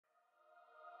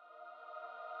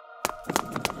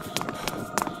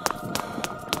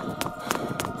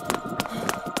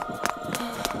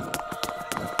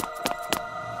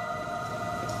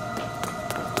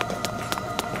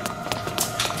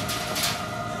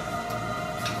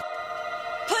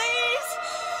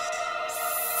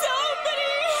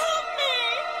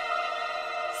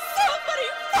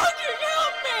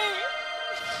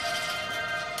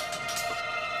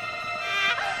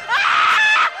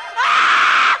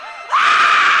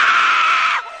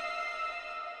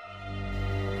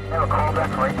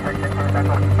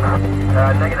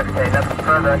Negative K, nothing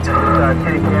further. Just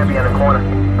kitty candy in the corner.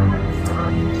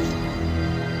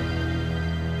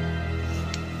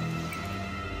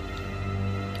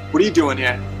 What are you doing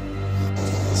here?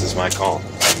 This is my call.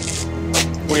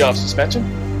 What are you off suspension?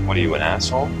 What are you, an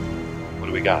asshole? What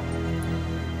do we got?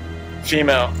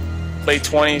 Female, late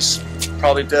 20s,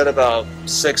 probably dead about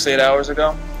 6-8 hours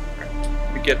ago.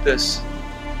 We get this.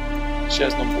 She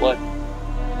has no blood.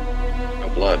 No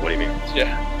blood? What do you mean?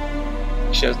 Yeah.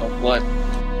 She has no blood.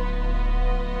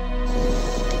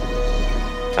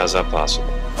 How's that possible?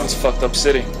 It's a fucked up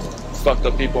city. Fucked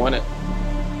up people in it.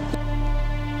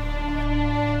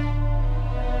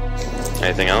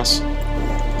 Anything else?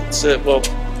 That's it. Well,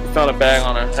 we found a bag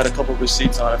on her. Had a couple of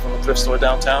receipts on it from a thrift store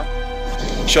downtown.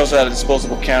 She also had a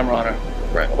disposable camera on her.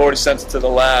 Right. I've already sent it to the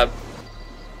lab.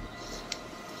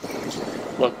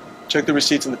 Look, check the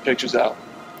receipts and the pictures out.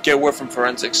 Get word from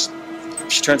forensics.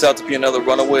 If she turns out to be another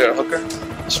runaway or hooker,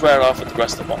 just write it off with the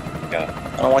rest of them. Got it.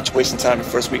 I don't want you wasting time your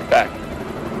first week back.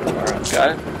 Alright.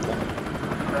 Got it?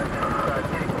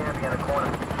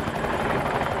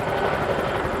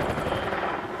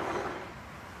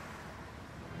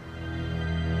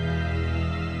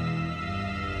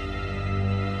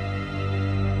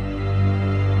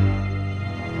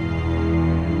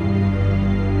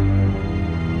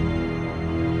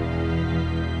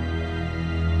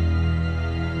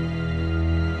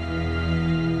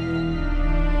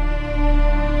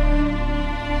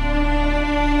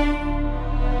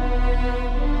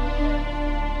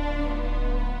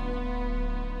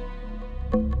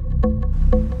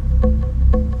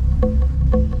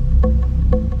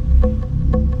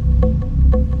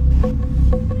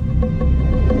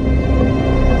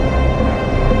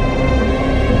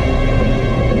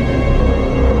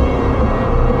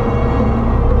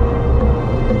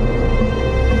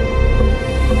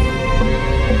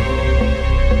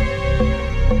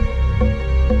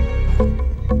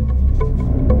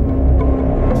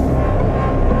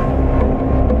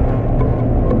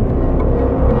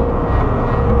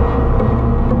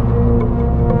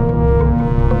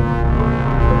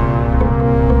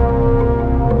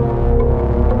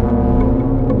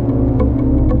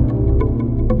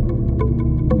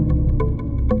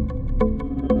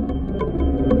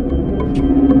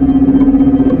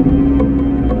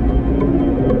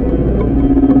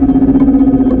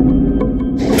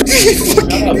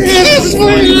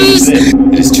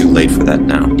 It is too late for that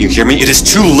now. You hear me? It is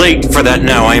too late for that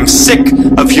now. I am sick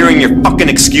of hearing your fucking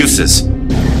excuses.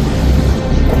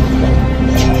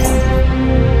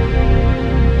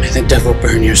 May the devil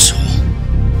burn your soul.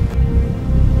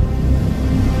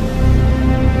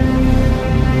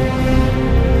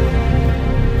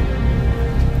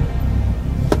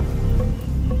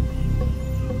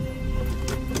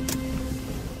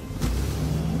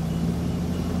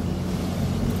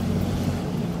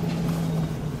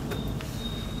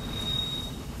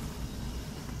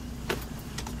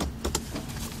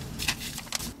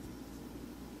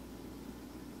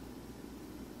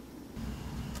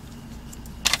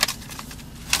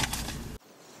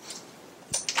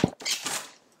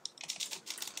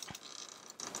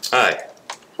 Hi.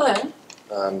 Hello.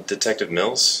 I'm Detective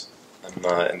Mills. I'm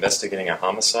investigating a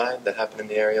homicide that happened in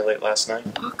the area late last night.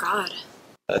 Oh, God.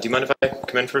 Do you mind if I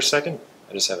come in for a second?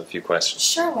 I just have a few questions.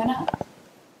 Sure, why not?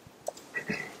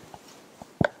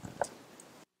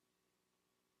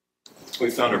 We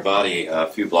found her body a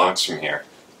few blocks from here.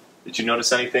 Did you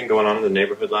notice anything going on in the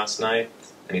neighborhood last night?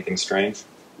 Anything strange?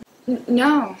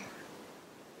 No.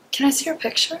 Can I see your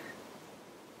picture?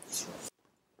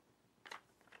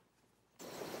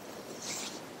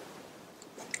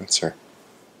 That's her.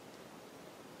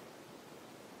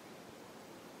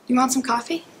 You want some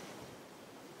coffee?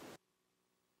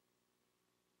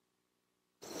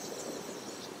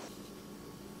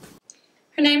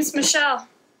 Her name's Michelle.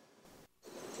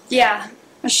 Yeah,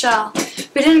 Michelle.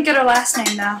 We didn't get her last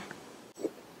name, though.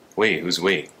 We? Who's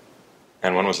we?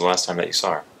 And when was the last time that you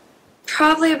saw her?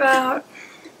 Probably about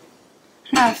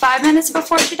 5 minutes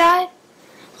before she died.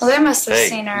 Well, they must have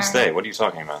seen her. Who's they? What are you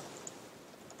talking about?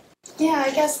 Yeah,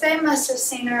 I guess they must have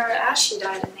seen her as she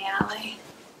died in the alley.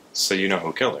 So you know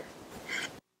who killed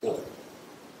her?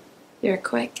 You're a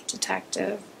quick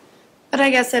detective. But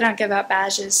I guess they don't give out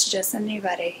badges to just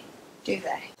anybody, do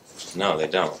they? No, they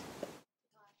don't.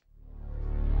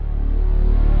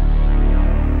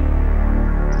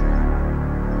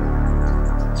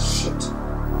 Shit.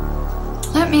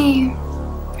 Let me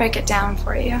break it down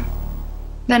for you.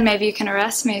 Then maybe you can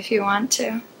arrest me if you want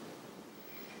to.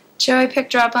 Joey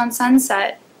picked her up on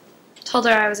Sunset. Told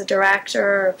her I was a director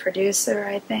or a producer,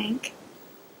 I think.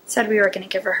 Said we were going to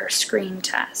give her screen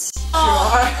test.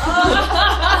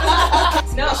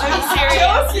 No, I'm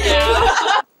serious.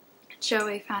 Yeah.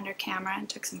 Joey found her camera and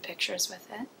took some pictures with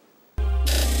it.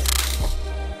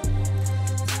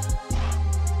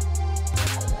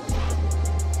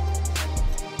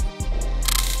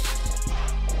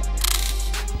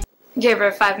 Gave her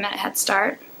a 5-minute head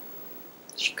start.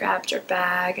 She grabbed her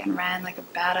bag and ran like a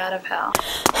bat out of hell.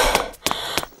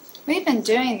 We've been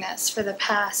doing this for the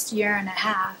past 1.5 years,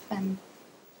 and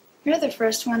you're the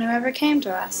first one who ever came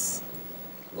to us.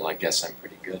 Well, I guess I'm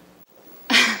pretty good.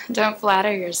 Don't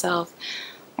flatter yourself.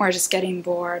 We're just getting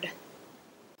bored.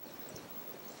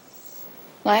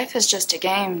 Life is just a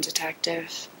game,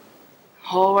 detective. The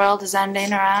whole world is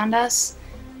ending around us,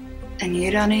 and you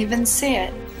don't even see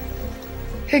it.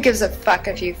 Who gives a fuck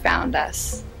if you found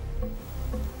us?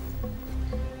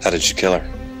 How did you kill her?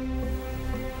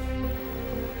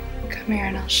 Come here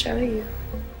and I'll show you.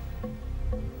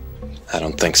 I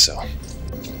don't think so.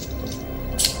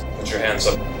 Put your hands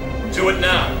up. Do it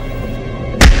now!